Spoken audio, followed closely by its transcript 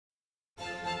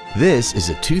This is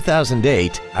a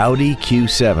 2008 Audi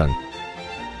Q7.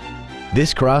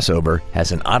 This crossover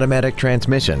has an automatic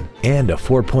transmission and a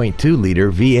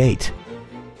 4.2-liter V8.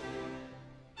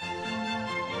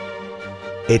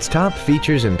 Its top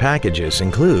features and packages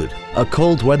include a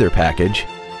cold weather package,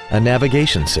 a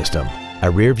navigation system, a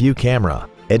rear-view camera,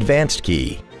 advanced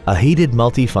key, a heated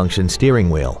multi-function steering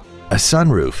wheel, a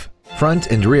sunroof, front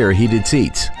and rear heated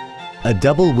seats, a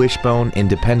double wishbone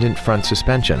independent front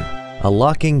suspension, a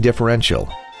locking differential,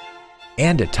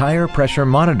 and a tire pressure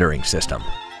monitoring system.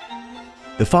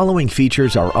 The following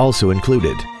features are also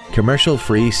included: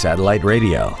 commercial-free satellite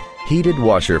radio, heated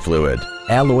washer fluid,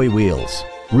 alloy wheels,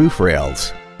 roof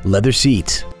rails, leather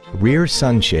seats, rear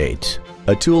sunshades,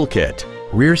 a toolkit,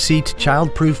 rear seat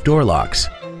child-proof door locks,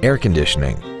 air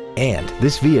conditioning, and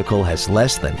this vehicle has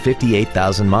less than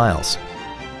 58,000 miles.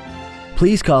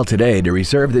 Please call today to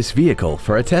reserve this vehicle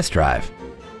for a test drive.